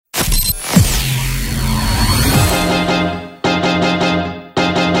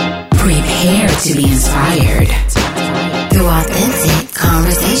to be inspired through authentic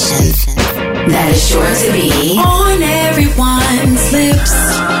conversations that is sure to be on everyone's lips.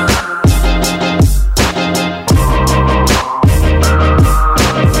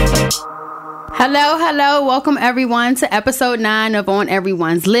 Hello. Welcome everyone to episode 9 of On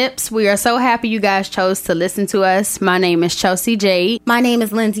Everyone's Lips. We are so happy you guys chose to listen to us. My name is Chelsea Jade. My name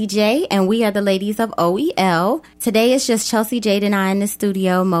is Lindsay J, and we are the ladies of OEL. Today it's just Chelsea Jade and I in the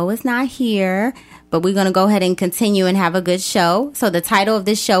studio. Mo is not here, but we're going to go ahead and continue and have a good show. So the title of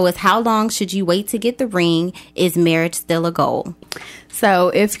this show is How Long Should You Wait to Get the Ring? Is Marriage Still a Goal? So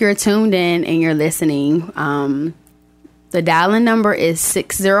if you're tuned in and you're listening, the dial-in number is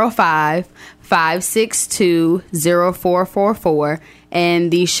 605-562-0444,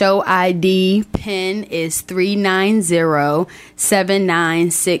 and the show ID PIN is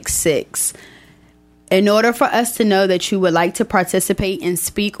 390-7966. In order for us to know that you would like to participate and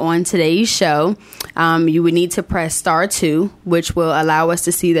speak on today's show, you would need to press star 2, which will allow us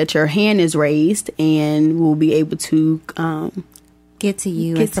to see that your hand is raised, and we'll be able to get to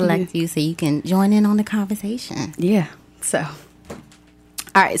you and select you so you can join in on the conversation. Yeah. So, all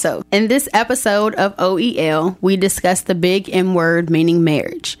right. So in this episode of OEL, we discuss the big M word, meaning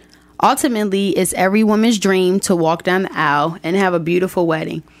marriage. Ultimately, it's every woman's dream to walk down the aisle and have a beautiful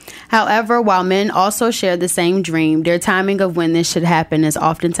wedding. However, while men also share the same dream, their timing of when this should happen is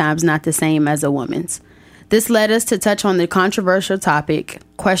oftentimes not the same as a woman's. This led us to touch on the controversial topic,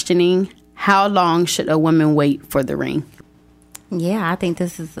 questioning how long should a woman wait for the ring? Yeah, I think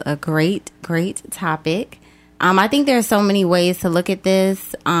this is a great topic. I think there are so many ways to look at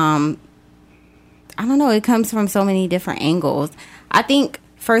this. I don't know. It comes from so many different angles. I think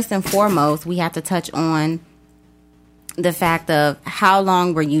first and foremost, we have to touch on the fact of how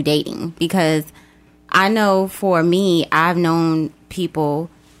long were you dating? Because I know for me, I've known people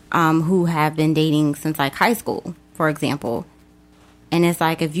who have been dating since like high school, for example. And it's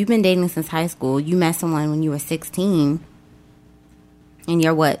like if you've been dating since high school, you met someone when you were 16 and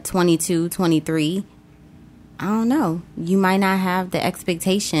you're 22, 23. I don't know. You might not have the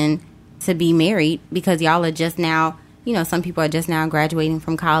expectation to be married because y'all are just now, some people are just now graduating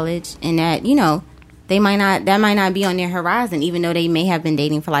from college, and that, that might not be on their horizon, even though they may have been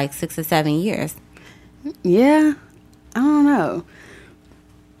dating for like 6 or 7 years. Yeah. I don't know.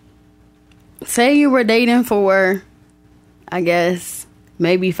 Say you were dating for, I guess,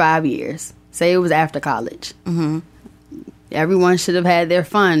 maybe 5 years. Say it was after college. Mm-hmm. Everyone should have had their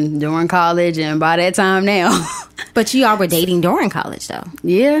fun during college and by that time now. But you all were dating during college, though.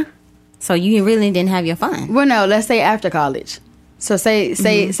 Yeah. So you really didn't have your fun. Well, no, let's say after college. So say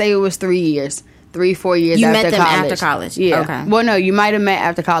it was 3 years. 3-4 years you after college. You met them after college? Yeah. Okay. Well, no, you might have met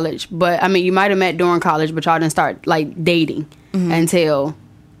after college. But, you might have met during college, but y'all didn't start, dating until,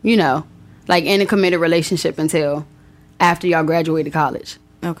 in a committed relationship until after y'all graduated college.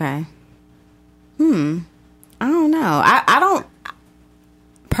 Okay. I don't know. I don't,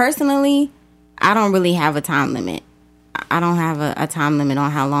 personally, I don't really have a time limit. I don't have a time limit on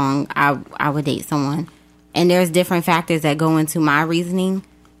how long I would date someone. And there's different factors that go into my reasoning,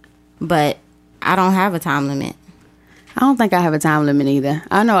 but I don't have a time limit. I don't think I have a time limit either.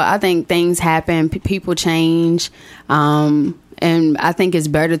 I think things happen, people change, and I think it's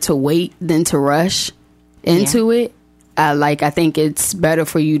better to wait than to rush into it. I think it's better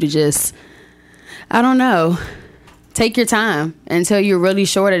for you to just, I don't know, take your time until you're really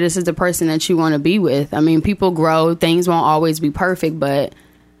sure that this is the person that you want to be with. People grow. Things won't always be perfect, but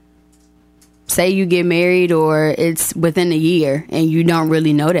say you get married or it's within a year and you don't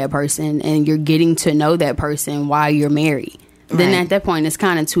really know that person and you're getting to know that person while you're married. Right. Then at that point, it's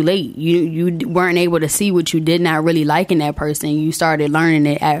kind of too late. You weren't able to see what you did not really like in that person. You started learning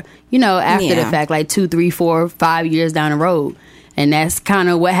it, after the fact, like 2, 3, 4, 5 years down the road. And that's kind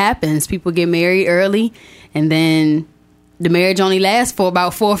of what happens. People get married early, and then the marriage only lasts for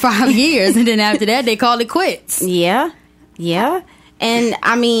about 4 or 5 years. And then after that, they call it quits. Yeah. And,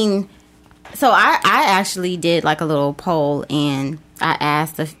 so I actually did like a little poll, and I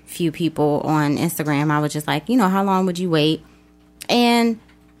asked a few people on Instagram. I was just like, how long would you wait? And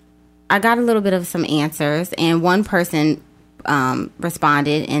I got a little bit of some answers. And one person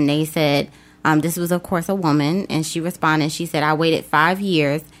responded, and they said, this was, of course, a woman, and she responded. She said, I waited 5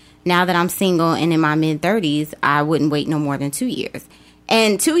 years. Now that I'm single and in my mid-30s, I wouldn't wait no more than 2 years.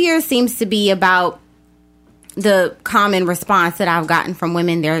 And 2 years seems to be about the common response that I've gotten from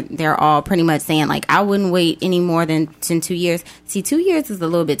women. They're all pretty much saying, like, I wouldn't wait any more than 2 years. See, 2 years is a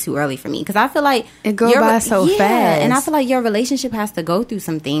little bit too early for me because I feel like it goes by so fast. And I feel like your relationship has to go through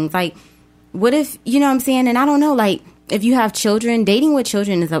some things. Like, what if, you know what I'm saying? And I don't know, like, if you have children, dating with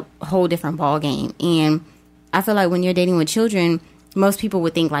children is a whole different ball game. And I feel like when you're dating with children, most people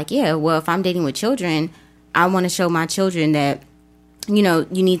would think like, yeah, well, if I'm dating with children, I want to show my children that, you know,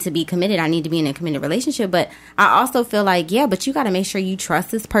 you need to be committed. I need to be in a committed relationship. But I also feel like, yeah, but you got to make sure you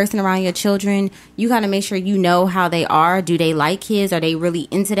trust this person around your children. You got to make sure you know how they are. Do they like kids? Are they really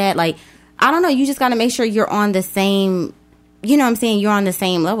into that? Like, I don't know. You just got to make sure you're on the same, you know what I'm saying? You're on the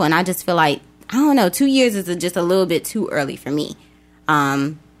same level. And I just feel like, I don't know, 2 years is just a little bit too early for me.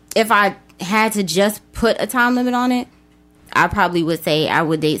 If I had to just put a time limit on it, I probably would say I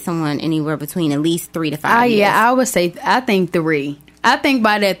would date someone anywhere between at least 3 to 5 years. Yeah, I would say, I think 3. I think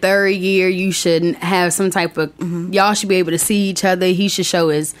by that 3rd year, you should have some type of, y'all should be able to see each other. He should show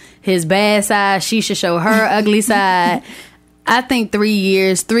his bad side. She should show her ugly side. I think 3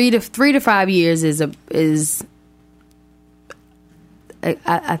 years, 3 to 5 years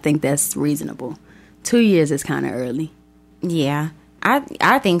I think that's reasonable. 2 years is kind of early. Yeah,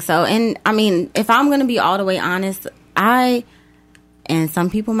 I think so. And I mean, if I'm going to be all the way honest, and some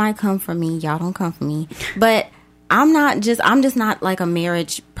people might come for me. Y'all don't come for me. But I'm just not like a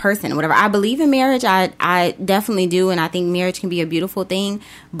marriage person or whatever. I believe in marriage. I definitely do. And I think marriage can be a beautiful thing.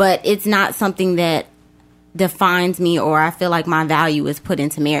 But it's not something that defines me, or I feel like my value is put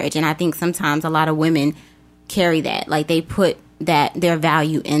into marriage. And I think sometimes a lot of women carry that. Like they put their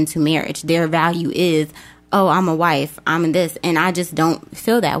value into marriage. Their value is, oh, I'm a wife, I'm in this, and I just don't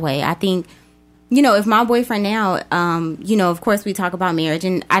feel that way. I think, you know, if my boyfriend now, you know, of course we talk about marriage,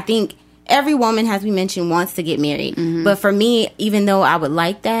 and I think every woman, as we mentioned, wants to get married. But for me, even though I would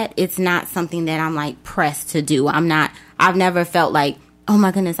like that, it's not something that I'm like pressed to do. I've never felt like, oh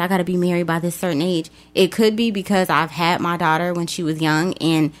my goodness, I got to be married by this certain age. It could be because I've had my daughter when she was young,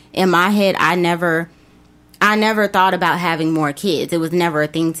 and in my head, I never thought about having more kids. It was never a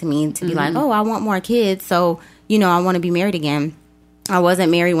thing to me to be like, oh, I want more kids, so, you know, I want to be married again. I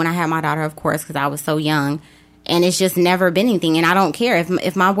wasn't married when I had my daughter, of course, because I was so young. And it's just never been anything. And I don't care.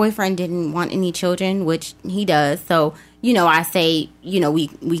 If my boyfriend didn't want any children, which he does, so, you know, I say, you know, we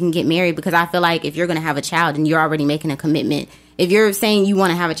can get married, because I feel like if you're going to have a child and you're already making a commitment, if you're saying you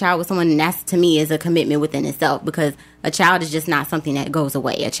want to have a child with someone, then that's, to me, is a commitment within itself, because a child is just not something that goes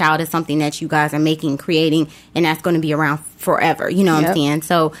away. A child is something that you guys are making, creating, and that's going to be around forever. You know what I'm saying?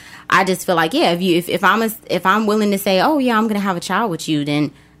 So I just feel like, yeah, if I'm willing to say, oh yeah, I'm going to have a child with you,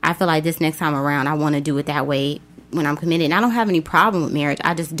 then I feel like this next time around, I want to do it that way when I'm committed. And I don't have any problem with marriage.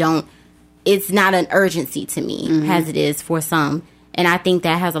 I just don't. It's not an urgency to me as it is for some, and I think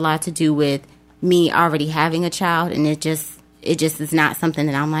that has a lot to do with me already having a child, and it just is not something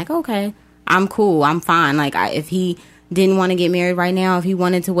that I'm like, okay, I'm cool, I'm fine. Like, if he didn't want to get married right now, if he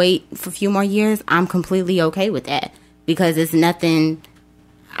wanted to wait for a few more years, I'm completely okay with that, because it's nothing.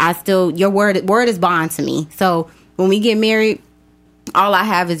 Your word is bond to me. So when we get married, all I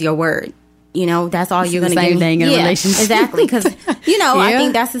have is your word. You know, that's all you're going to give me. Same thing in a relationship. Exactly. Because, you know, I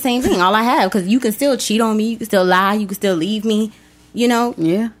think that's the same thing. All I have, because you can still cheat on me. You can still lie. You can still leave me. You know?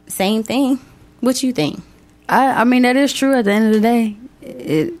 Yeah. Same thing. What you think? I mean, that is true at the end of the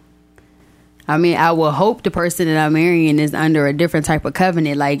day. I will hope the person that I'm marrying is under a different type of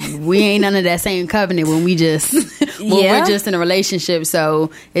covenant. Like, we ain't under that same covenant when we're just in a relationship.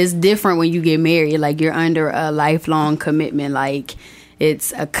 So it's different when you get married. Like, you're under a lifelong commitment. Like,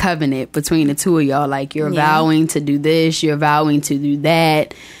 it's a covenant between the two of y'all. Like, you're vowing to do this, you're vowing to do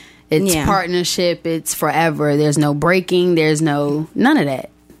that. It's partnership. It's forever. There's no breaking. There's none of that.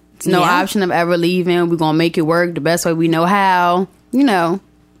 It's no option of ever leaving. We're going to make it work the best way we know how, you know.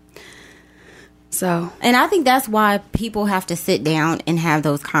 So, and I think that's why people have to sit down and have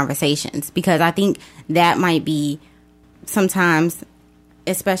those conversations, because I think that might be sometimes,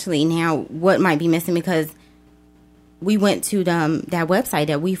 especially now, what might be missing, because we went to that website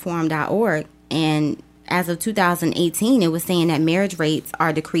at weform.org, and as of 2018, it was saying that marriage rates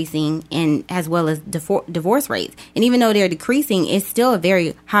are decreasing, and as well as divorce rates. And even though they're decreasing, it's still a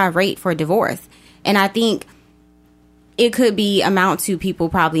very high rate for divorce. And I think it could be amount to people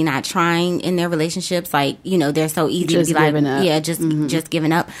probably not trying in their relationships. Like, you know, they're so easy to be like, just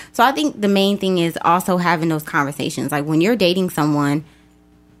giving up. So I think the main thing is also having those conversations. Like, when you're dating someone,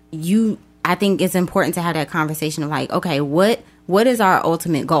 I think it's important to have that conversation of like, okay, what is our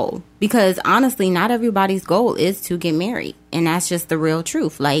ultimate goal? Because honestly, not everybody's goal is to get married. And that's just the real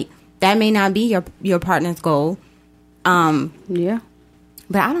truth. Like, that may not be your partner's goal. Yeah.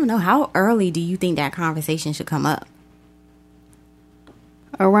 But I don't know, how early do you think that conversation should come up?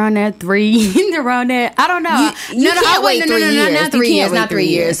 Around that 3, around that, I don't know. Not 3 years, not 3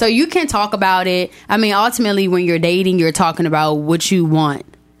 years. So you can talk about it. I mean, ultimately, when you're dating, you're talking about what you want.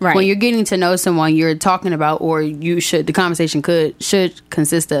 Right. When you're getting to know someone, you're talking about, or the conversation should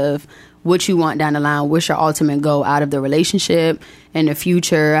consist of what you want down the line, what's your ultimate goal out of the relationship in the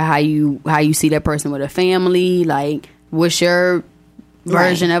future, how you see that person with a family, like what's your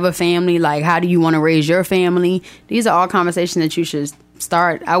version of a family, like how do you want to raise your family. These are all conversations that you should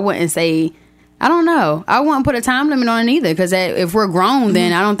start. I wouldn't say, I don't know, I wouldn't put a time limit on it either, because if we're grown,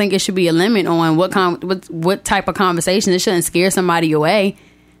 then I don't think it should be a limit on what type of conversation. It shouldn't scare somebody away.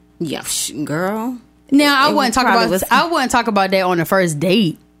 Yeah, girl. Now I wouldn't talk about that on the first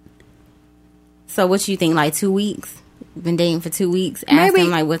date. So what you think, like 2 weeks? Been dating for 2 weeks? Ask them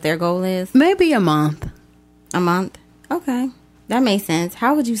like what their goal is? Maybe a month. A month? Okay. That makes sense.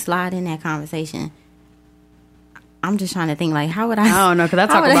 How would you slide in that conversation? I'm just trying to think, like, how would I don't know, because I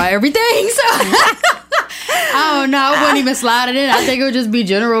talk about everything, so I don't know. I wouldn't even slide it in. I think it would just be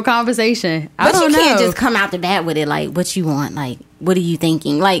general conversation. But you can't just come out the bat with it, like, what you want, like, what are you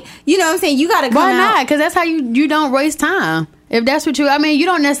thinking? Like, you know what I'm saying? You got to come out. Why not? Because that's how you don't waste time. If that's what you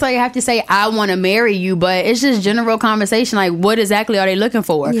don't necessarily have to say, I want to marry you, but it's just general conversation. Like, what exactly are they looking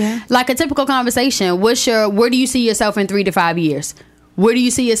for? Yeah. Like a typical conversation. Where do you see yourself in 3 to 5 years? Where do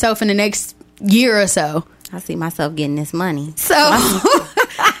you see yourself in the next year or so? I see myself getting this money. So,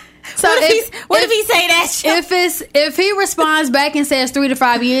 what if he say that shit? If he responds back and says 3 to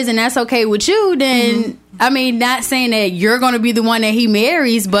 5 years and that's okay with you, then I mean, not saying that you're going to be the one that he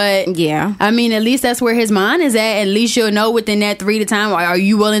marries, but yeah, I mean, at least that's where his mind is at. At least you'll know within that 3 to time. Are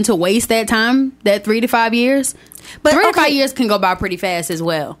you willing to waste that time, that 3 to 5 years? But 3 to 5 years can go by pretty fast as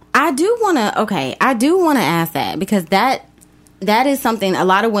well. I do want to ask that, because that is something a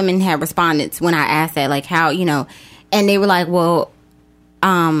lot of women have responded when I asked that, like how, and they were like, well,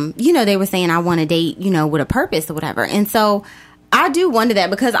 they were saying I want to date, with a purpose or whatever. And so I do wonder that,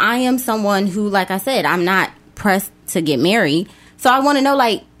 because I am someone who, like I said, I'm not pressed to get married. So I want to know,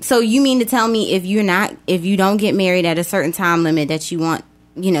 like, so you mean to tell me if you don't get married at a certain time limit that you want,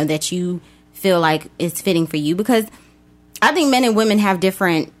 that you feel like is fitting for you? Because I think men and women have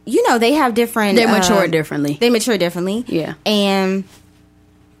different, they have different. They mature differently. They mature differently. Yeah. And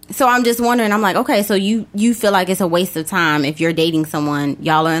so I'm just wondering, I'm like, okay, so you feel like it's a waste of time if you're dating someone,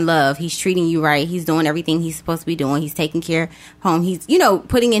 y'all are in love, he's treating you right, he's doing everything he's supposed to be doing, he's taking care of home, he's,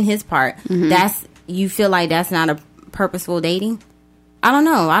 putting in his part. You feel like that's not a purposeful dating? I don't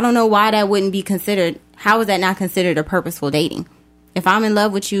know why that wouldn't be considered. How is that not considered a purposeful dating? If I'm in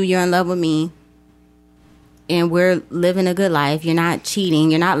love with you, you're in love with me, and we're living a good life, you're not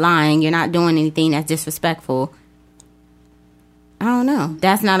cheating, you're not lying, you're not doing anything that's disrespectful, I don't know.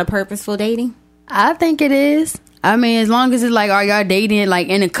 That's not a purposeful dating? I think it is. I mean, as long as it's like, are y'all dating like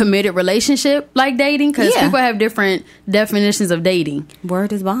in a committed relationship, like dating? Because people have different definitions of dating.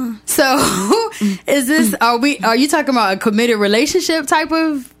 Word is bond. So, is this? Are you talking about a committed relationship type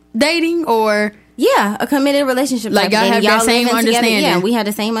of dating, or? Yeah, a committed relationship. Like y'all have that same understanding. Together. Yeah, we had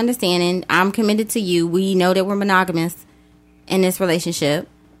the same understanding. I'm committed to you. We know that we're monogamous in this relationship.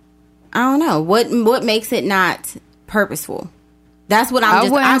 I don't know what makes it not purposeful. That's what I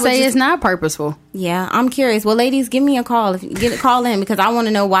would say it's not purposeful. Yeah, I'm curious. Well, ladies, give me a call. Call in, because I want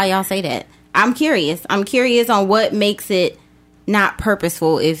to know why y'all say that. I'm curious. I'm curious on what makes it not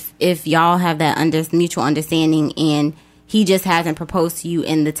purposeful if y'all have that mutual understanding and he just hasn't proposed to you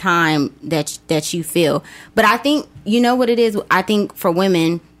in the time that you feel. But I think, what it is? I think for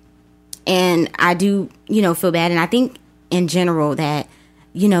women, and I do, feel bad. And I think in general that,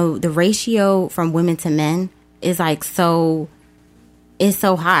 the ratio from women to men is like it's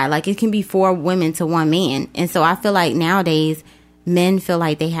so high. Like it can be 4 women to 1 man. And so I feel like nowadays men feel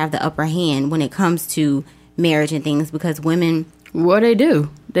like they have the upper hand when it comes to marriage and things, because women... Well, they do.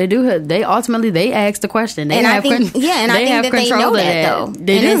 They ultimately ask the question. I think that they know that, though.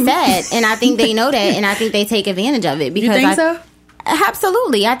 It's sad. And I think they know that, and I think they take advantage of it. Because you think so?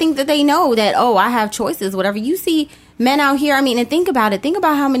 Absolutely. I think that they know that, I have choices, whatever. You see men out here, I mean, and think about it. Think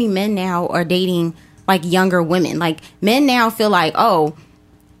about how many men now are dating, like, younger women. Like, men now feel like,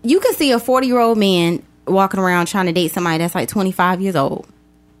 you can see a 40-year-old man walking around trying to date somebody that's like 25 years old.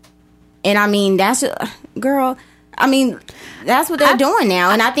 And I mean, that's what they're doing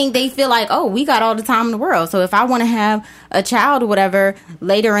now. And I think they feel like, we got all the time in the world. So if I want to have a child or whatever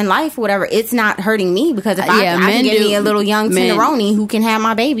later in life or whatever, it's not hurting me, because if I can get me a little young tenderoni who can have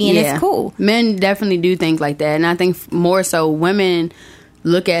my baby, and it's cool. Men definitely do think like that. And I think more so women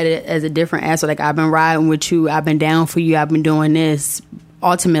look at it as a different aspect. Like, I've been riding with you, I've been down for you, I've been doing this.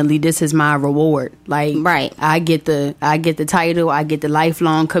 Ultimately, this is my reward. Like, right. I get the title, I get the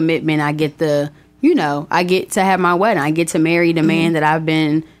lifelong commitment, I get I get to have my wedding, I get to marry the man that I've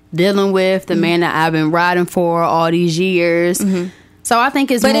been dealing with, the man that I've been riding for all these years. So So I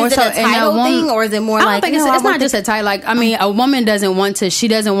think it's But more is it so a title thing, or is it more I don't like, think no, I it's want not just a title. Like, I mean, a woman doesn't want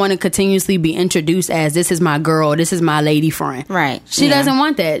to continuously be introduced as, this is my girl, this is my lady friend. Right. She Yeah. doesn't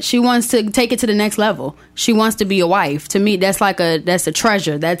want that. She wants to take it to the next level. She wants to be a wife. To me, that's a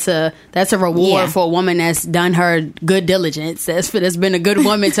treasure. That's a reward Yeah. for a woman that's done her good diligence. That's been a good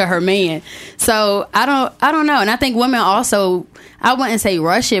woman to her man. So I don't know. And I think women also, I wouldn't say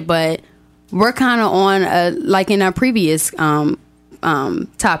rush it, but we're kind of on like in our previous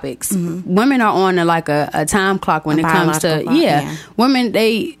topics. Women are on a time clock when it comes to biological clock, yeah. Women,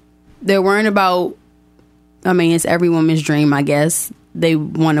 they're worrying about, I mean, it's every woman's dream, I guess. They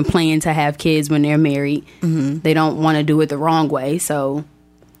want to plan to have kids when they're married. They don't want to do it the wrong way, so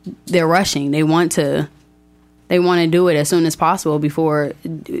they're rushing. They want to do it as soon as possible before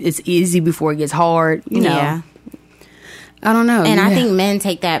it's easy, before it gets hard, you know. Yeah. I don't know. And I think men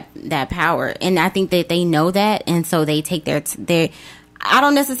take that power, and I think that they know that, and so they take their. I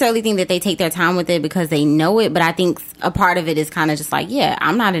don't necessarily think that they take their time with it because they know it, but I think a part of it is kind of just like, yeah,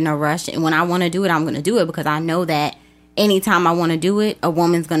 I'm not in a rush, and when I want to do it, I'm going to do it because I know that anytime I want to do it, a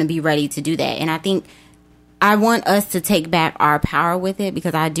woman's going to be ready to do that. And I think I want us to take back our power with it,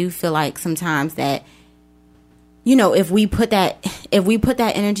 because I do feel like sometimes that, you know, if we put that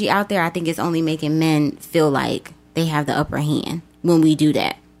energy out there, I think it's only making men feel like they have the upper hand when we do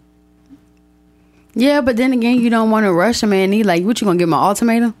that. Yeah, but then again, you don't want to rush a man. He like, what, you gonna give him an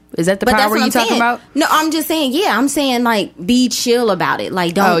ultimatum? Is that the But that's power what you I'm talking saying. about? No, I'm just saying. Yeah, I'm saying like be chill about it.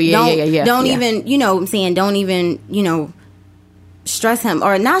 Like don't don't Yeah. even, you know what I'm saying, don't even, you know, stress him,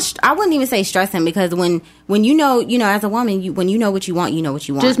 or not. I wouldn't even say stress him, because when you know as a woman, when you know what you want, you know what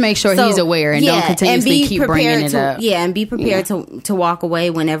you want. Just make sure he's aware and don't continuously keep bringing it up. Yeah, and be prepared to walk away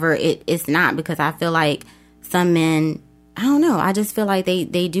whenever it's not, because I feel like some men, I don't know, I just feel like they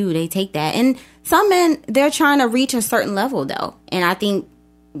take that, and some men, they're trying to reach a certain level though, and I think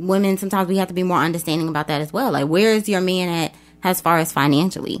women, sometimes we have to be more understanding about that as well. Like, where is your man at as far as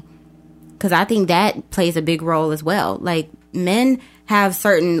financially? Because I think that plays a big role as well. Like, men have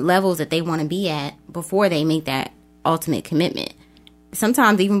certain levels that they want to be at before they make that ultimate commitment.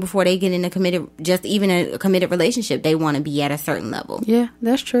 Sometimes even before they get in a committed relationship, they want to be at a certain level. Yeah,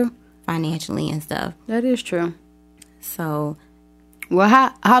 that's true. Financially and stuff. That is true. So,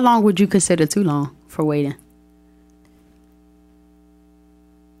 well, how long would you consider too long for waiting?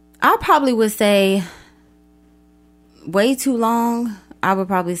 I probably would say way too long. I would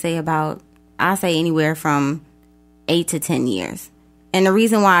probably say I say anywhere from 8 to 10 years. And the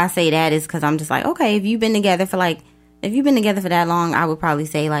reason why I say that is because I'm just like, okay, if you've been together for that long, I would probably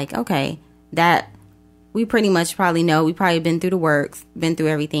say like, okay, that we pretty much probably know. We probably been through the works, been through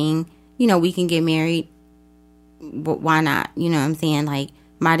everything. You know, we can get married. But why not? You know what I'm saying? Like,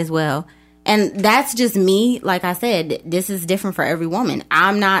 might as well. And that's just me. Like I said, this is different for every woman.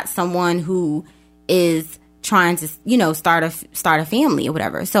 I'm not someone who is trying to, you know, start a family or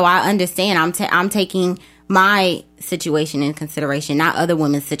whatever. So I understand. I'm taking my situation in consideration, not other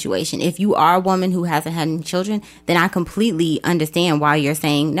women's situation. If you are a woman who hasn't had any children, then I completely understand why you're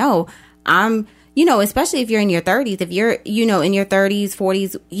saying no. You know, especially if you're in your 30s, if you're, you know, in your 30s,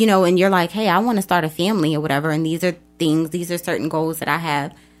 40s, you know, and you're like, hey, I want to start a family or whatever, and these are certain goals that I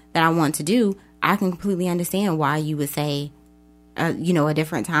have that I want to do, I can completely understand why you would say, you know, a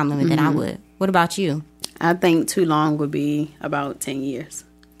different time limit than I would. What about you? I think too long would be about 10 years.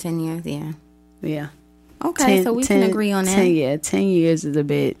 10 years, yeah. Yeah. Okay, so we can agree on that. 10 years is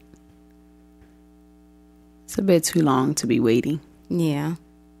it's a bit too long to be waiting. Yeah.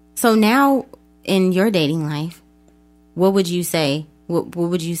 So now, in your dating life, what would you say? What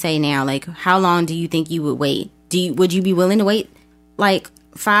would you say now? Like, how long do you think you would wait? Would you be willing to wait like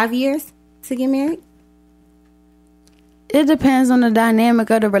 5 years to get married? It depends on the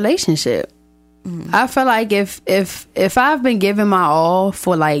dynamic of the relationship. Mm-hmm. I feel like if I've been giving my all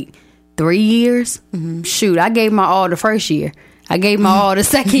for like 3 years, shoot, I gave my all the first year. I gave my all the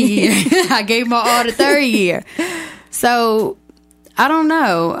second year. I gave my all the third year. So I don't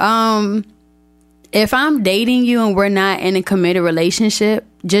know. If I'm dating you and we're not in a committed relationship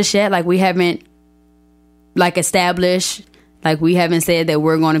just yet, like we haven't like established, like we haven't said that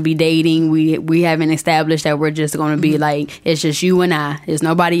we're going to be dating. We haven't established that we're just going to be like, it's just you and I. There's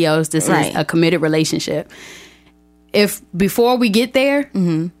nobody else. This is a committed relationship. If before we get there,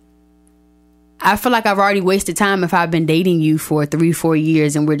 I feel like I've already wasted time if I've been dating you for 3-4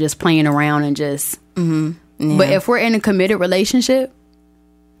 years and we're just playing around and just. Yeah. But if we're in a committed relationship,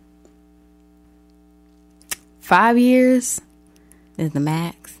 5 years is the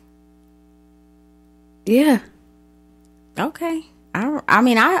max. Yeah. Okay. I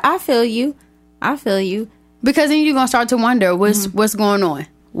mean, I feel you. Because then you're gonna start to wonder what's going on.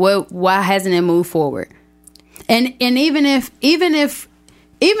 Why hasn't it moved forward? And even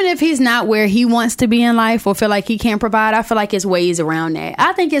if he's not where he wants to be in life or feel like he can't provide, I feel like it's ways around that.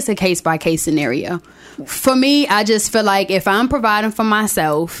 I think it's a case by case scenario. For me, I just feel like if I'm providing for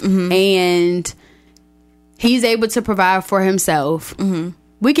myself and he's able to provide for himself,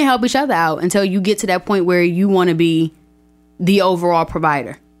 we can help each other out until you get to that point where you want to be the overall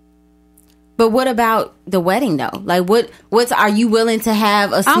provider. But what about the wedding though? Like, what's are you willing to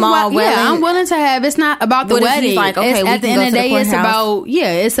have a small wedding? Yeah, I'm willing to have. It's not about the wedding. Like, okay, at the end of the day,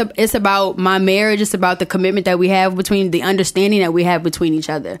 it's about my marriage. It's about the commitment that we have between the understanding that we have between each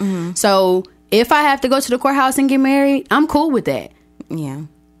other. So if I have to go to the courthouse and get married, I'm cool with that. Yeah.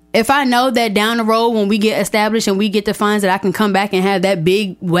 If I know that down the road when we get established and we get the funds that I can come back and have that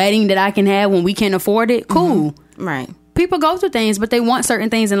big wedding that I can have when we can afford it, cool. Right. People go through things, but they want certain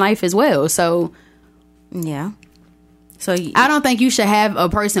things in life as well. So, yeah. So I don't think you should have a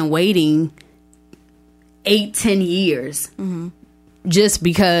person waiting 8-10 years just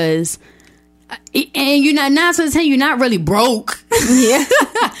because. And you're not 9 out of 10. You're not really broke. Yeah,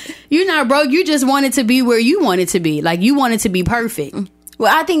 you're not broke. You just want it to be where you want it to be. Like you want it to be perfect.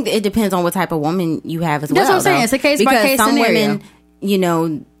 Well, I think it depends on what type of woman you have as well. That's what I'm saying. It's a case by case scenario. Women, you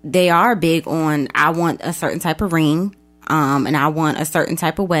know, they are big on I want a certain type of ring. And I want a certain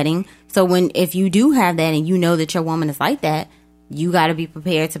type of wedding. So if you do have that and you know that your woman is like that, you got to be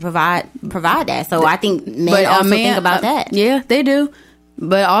prepared to provide that. So I think men also think about that. Yeah, they do.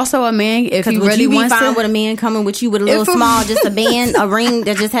 But also a man, if he really would you be wants fine to, with a man coming with you with a little small, just a band, a ring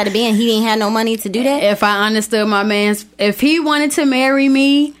that just had a band, he didn't have no money to do that? If I understood my man's, if he wanted to marry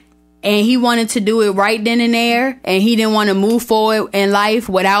me and he wanted to do it right then and there, and he didn't want to move forward in life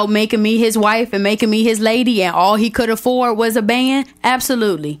without making me his wife and making me his lady, and all he could afford was a band,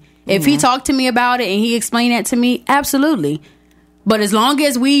 absolutely. If he talked to me about it and he explained that to me, absolutely. But as long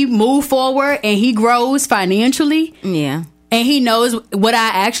as we move forward and he grows financially, yeah, and he knows what I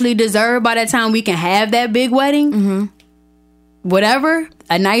actually deserve by that time we can have that big wedding, whatever,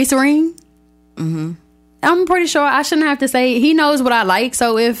 a nice ring, I'm pretty sure I shouldn't have to say he knows what I like.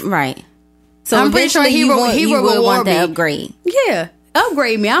 So so I'm pretty sure he would want to upgrade. Yeah,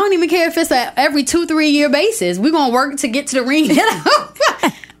 upgrade me. I don't even care if it's every 2-3 year basis. We're gonna work to get to the ring.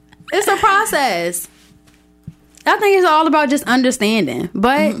 It's a process. I think it's all about just understanding.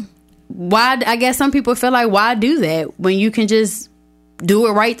 But why? I guess some people feel like why do that when you can just do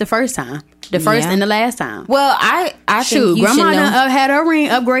it right the first time. The first and the last time. Well, I think you grandma should know. Had her ring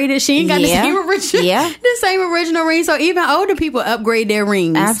upgraded. She ain't got the same original ring. So even older people upgrade their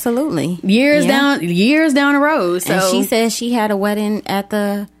rings. Absolutely. Years down the road. So and she said she had a wedding at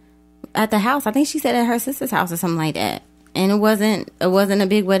the house. I think she said at her sister's house or something like that. And it wasn't a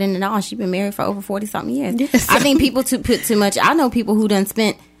big wedding at all. She's been married for over 40-something years. Yes. I think people put too much. I know people who done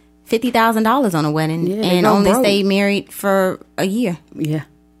spent $50,000 on a wedding and only stayed married for a year. Yeah.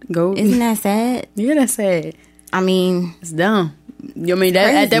 Isn't that sad? Yeah, that's sad. I mean, it's dumb. I mean,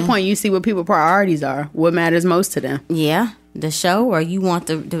 at that point, you see what people's priorities are. What matters most to them? Yeah, the show, or you want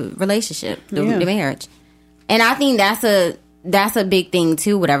the relationship, the marriage. And I think that's a big thing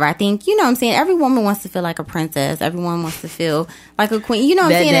too. Whatever. I think, you know what I'm saying, every woman wants to feel like a princess. Everyone wants to feel like a queen. You know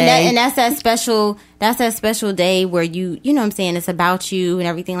what I'm saying? And that's that special day where you know what I'm saying, it's about you and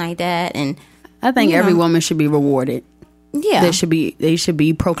everything like that. And I think every woman should be rewarded. Yeah, they should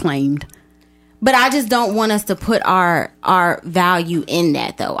be proclaimed. But I just don't want us to put our value in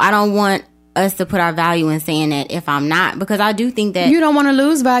that, though. I don't want us to put our value in saying that if I'm not, because I do think that you don't want to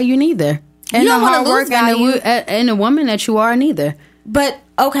lose value neither. And you don't want to lose value in the woman that you are neither. But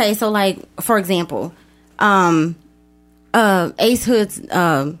okay, so like for example, Ace Hood's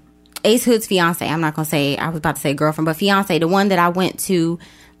fiance. I'm not gonna say, I was about to say girlfriend, but fiance, the one that I went to.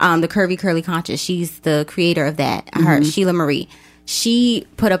 The Curvy Curly Conscious, she's the creator of that. Her Sheila Marie. She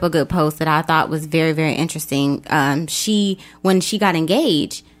put up a good post that I thought was very, very interesting. When she got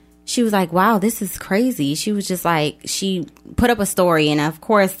engaged, she was like, "Wow, this is crazy." She was just like, she put up a story, and of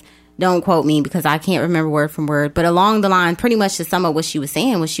course, don't quote me because I can't remember word from word, but along the line, pretty much to sum up what she was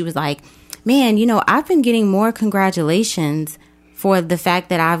saying, was she was like, "Man, you know, I've been getting more congratulations for the fact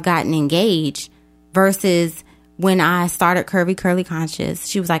that I've gotten engaged versus." When I started Curvy Curly Conscious,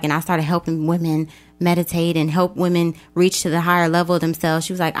 she was like, and I started helping women meditate and help women reach to the higher level of themselves.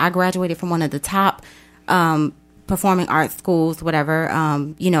 She was like, I graduated from one of the top performing arts schools, whatever.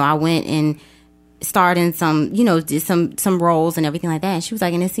 You know, I went and starred in some, you know, did some roles and everything like that. And she was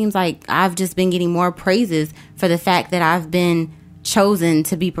like, and it seems like I've just been getting more praises for the fact that I've been chosen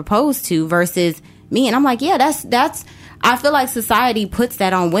to be proposed to versus me. And I'm like, yeah, that's I feel like society puts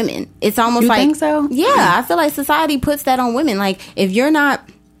that on women. It's almost You like, think so? Yeah, I feel like society puts that on women. Like, if you're not,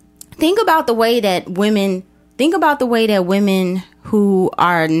 think about the way that women who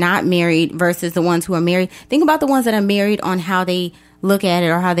are not married versus the ones who are married. Think about the ones that are married on how they look at it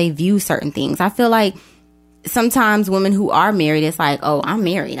or how they view certain things. I feel like sometimes women who are married, it's like, oh, I'm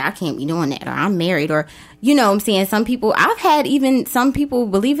married, I can't be doing that, or I'm married, or, you know what I'm saying? Some people,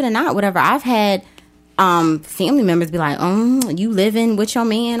 believe it or not, whatever, I've had family members be like, you living with your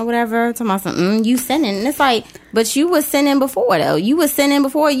man or whatever, talking about something, you sinning. And it's like, but you was sinning before, though. You was sinning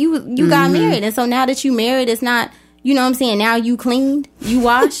before you got married. And so now that you married, it's not, you know what I'm saying, now you cleaned, you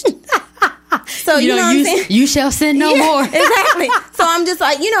washed. So you know what I'm saying? You shall sin no more. Exactly. So I'm just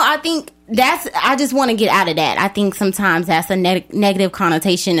like, I think I just want to get out of that. I think sometimes that's a negative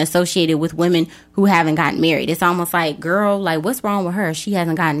connotation associated with women who haven't gotten married. It's almost like, girl, like, what's wrong with her? She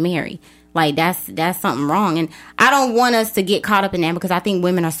hasn't gotten married. Like, that's something wrong. And I don't want us to get caught up in that, because I think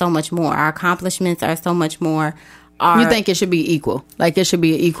women are so much more. Our accomplishments are so much more. You think it should be equal? Like, it should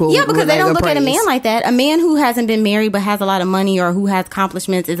be equal? Yeah, because they don't look praise. at a man like that. A man who hasn't been married but has a lot of money or who has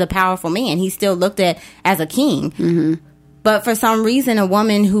accomplishments is a powerful man. He's still looked at as a king. Mm-hmm. But for some reason, a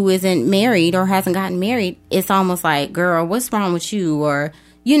woman who isn't married or hasn't gotten married, it's almost like, girl, what's wrong with you? Or,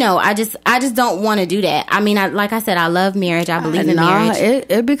 I just don't want to do that. I mean, like I said, I love marriage. I believe in marriage.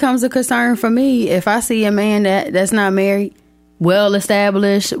 It becomes a concern for me if I see a man that's not married, well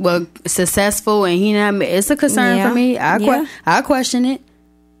established, well successful, and he not. It's a concern for me. I question it.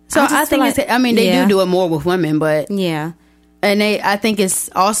 So I think like, they do it more with women, but yeah. And I think it's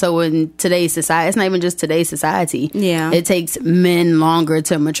also in today's society. It's not even just today's society. Yeah, it takes men longer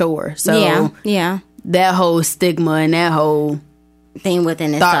to mature. So yeah, that whole stigma and that whole thing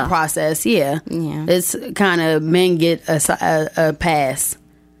within thought process, it's kind of men get a pass.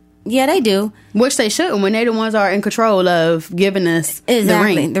 Yeah, they do, which they shouldn't when they the ones are in control of giving us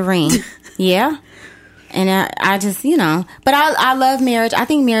the ring. Yeah. And I just, but I love marriage. I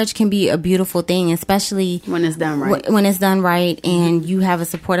think marriage can be a beautiful thing, especially when it's done right. When it's done right, and you have a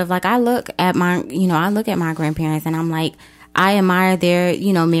supportive. Like, I look at my grandparents, and I'm like, I admire their,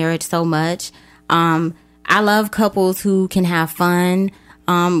 marriage so much. I love couples who can have fun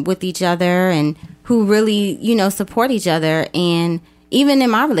with each other and who really, support each other. And even in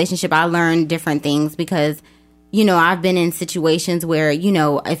my relationship, I learned different things because, I've been in situations where,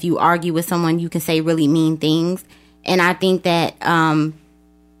 if you argue with someone, you can say really mean things. And I think that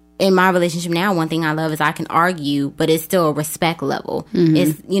in my relationship now, one thing I love is I can argue, but it's still a respect level. Mm-hmm.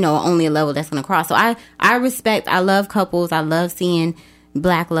 It's, only a level that's going to cross. So I love couples. I love seeing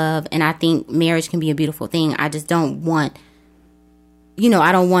Black love. And I think marriage can be a beautiful thing. I just don't want,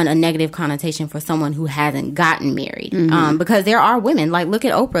 I don't want a negative connotation for someone who hasn't gotten married. Mm-hmm. Because there are women, like, look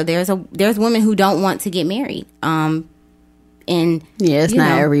at Oprah. There's women who don't want to get married. And it's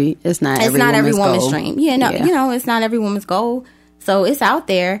not every woman's dream. Yeah, no, it's not every woman's goal. So it's out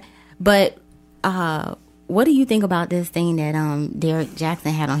there. But what do you think about this thing that Derek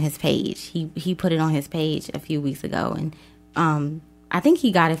Jackson had on his page? He put it on his page a few weeks ago, and I think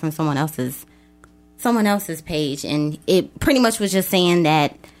he got it from someone else's page, and it pretty much was just saying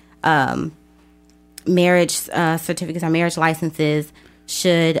that marriage certificates or marriage licenses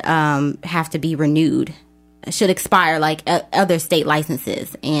should have to be renewed, should expire like other state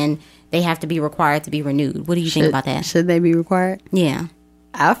licenses, and they have to be required to be renewed. What do you think about that? Should they be required? Yeah.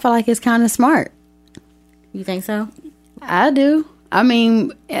 I feel like it's kind of smart. You think so? I do. I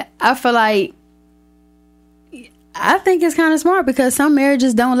mean, I feel like I think it's kind of smart because some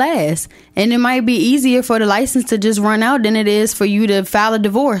marriages don't last. And it might be easier for the license to just run out than it is for you to file a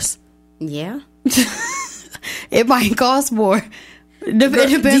divorce. Yeah. It might cost more. Do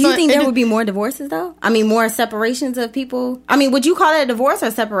you think there would be more divorces, though? I mean, more separations of people? I mean, would you call it a divorce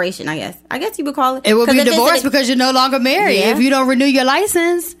or separation, I guess you would call it. It would be a divorce because you're no longer married. Yeah. If you don't renew your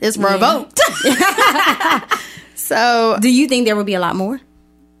license, it's revoked. So, do you think there would be a lot more?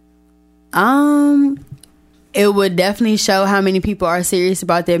 It would definitely show how many people are serious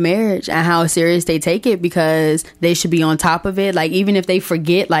about their marriage and how serious they take it, because they should be on top of it. Like, even if they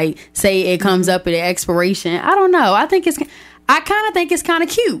forget, like, say it comes up at the expiration, I don't know. I kind of think it's kind of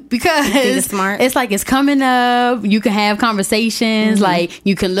cute because it's smart. It's like it's coming up. You can have conversations. Mm-hmm. Like,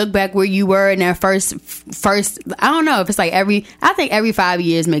 you can look back where you were in that first. I don't know if it's like I think every 5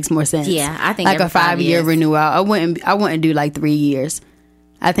 years makes more sense. Yeah, I think like a 5-year renewal. I wouldn't do like 3 years.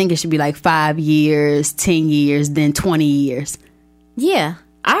 I think it should be like 5 years, 10 years, then 20 years. Yeah,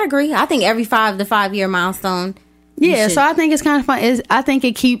 I agree. I think every 5 year milestone Yeah, so I think it's kind of fun. I think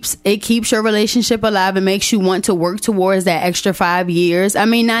it keeps your relationship alive and makes you want to work towards that extra 5 years. I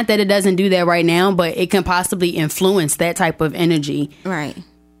mean, not that it doesn't do that right now, but it can possibly influence that type of energy. Right.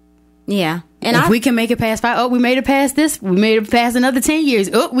 Yeah. And if we can make it past 5, we made it past this. We made it past another 10 years.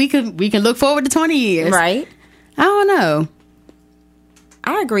 We can look forward to 20 years. Right. I don't know.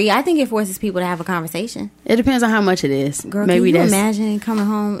 I agree. I think it forces people to have a conversation. It depends on how much it is. Girl, maybe can you imagine coming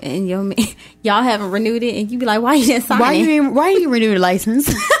home and y'all haven't renewed it, and you be like, "Why you didn't sign it? Why you renew the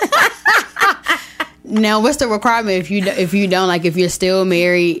license?" Now, what's the requirement if you don't, like, if you're still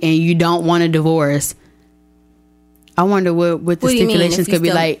married and you don't want a divorce? I wonder what the stipulations could be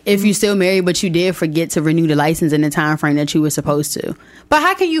like if you're still married, but you did forget to renew the license in the time frame that you were supposed to. But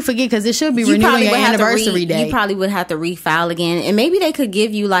how can you forget? Because it should be renewing your anniversary day. You probably would have to refile again, and maybe they could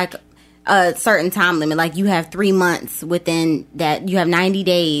give you like a certain time limit. Like you have 3 months within that. You have 90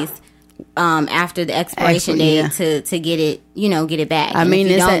 days after the expiration date to get it. Get it back. I mean,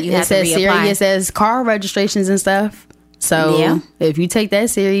 it's as serious as car registrations and stuff. So if you take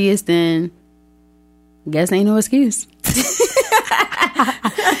that serious, then guess ain't no excuse.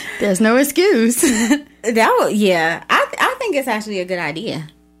 There's no excuse. I think it's actually a good idea.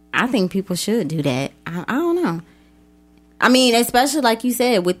 I think people should do that. I don't know. I mean, especially like you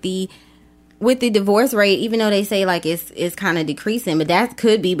said with the divorce rate, even though they say like it's kind of decreasing, but that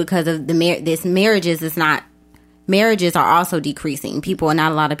could be because of marriages are also decreasing.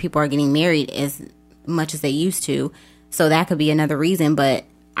 Not a lot of people are getting married as much as they used to, so that could be another reason. But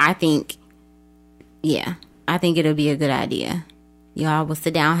I think it'll be a good idea. Y'all will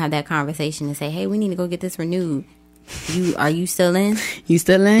sit down, have that conversation, and say, "Hey, we need to go get this renewed. Are you still in? You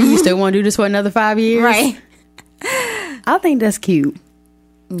still in? You still want to do this for another 5 years?" Right. I think that's cute.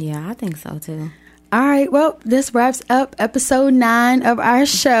 Yeah, I think so too. All right. Well, this wraps up episode 9 of our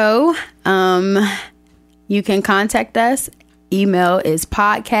show. You can contact us. Email is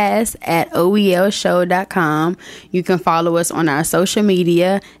podcast@oelshow.com. You can follow us on our social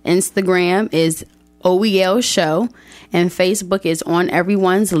media. Instagram is OEL Show, and Facebook is On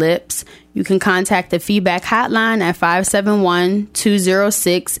Everyone's Lips. You can contact the feedback hotline at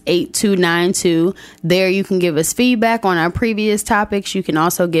 571-206-8292. There you can give us feedback on our previous topics. You can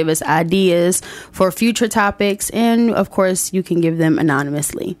also give us ideas for future topics, and of course you can give them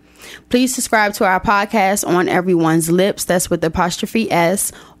anonymously. Please subscribe to our podcast On Everyone's Lips, that's with apostrophe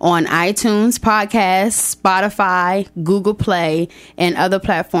S, on iTunes Podcasts, Spotify, Google Play, and other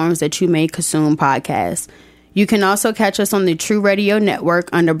platforms that you may consume podcasts. You can also catch us on the True Radio Network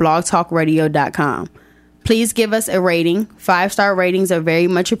under blogtalkradio.com. Please give us a rating. 5-star ratings are very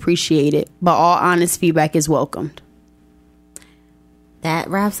much appreciated, but all honest feedback is welcomed. That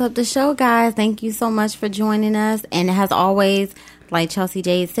wraps up the show, guys. Thank you so much for joining us. And as always, like Chelsea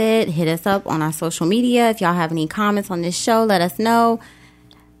Jade said, hit us up on our social media. If y'all have any comments on this show, let us know.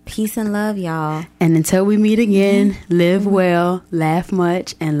 Peace and love, y'all. And until we meet again, live well, laugh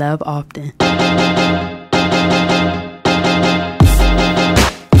much, and love often.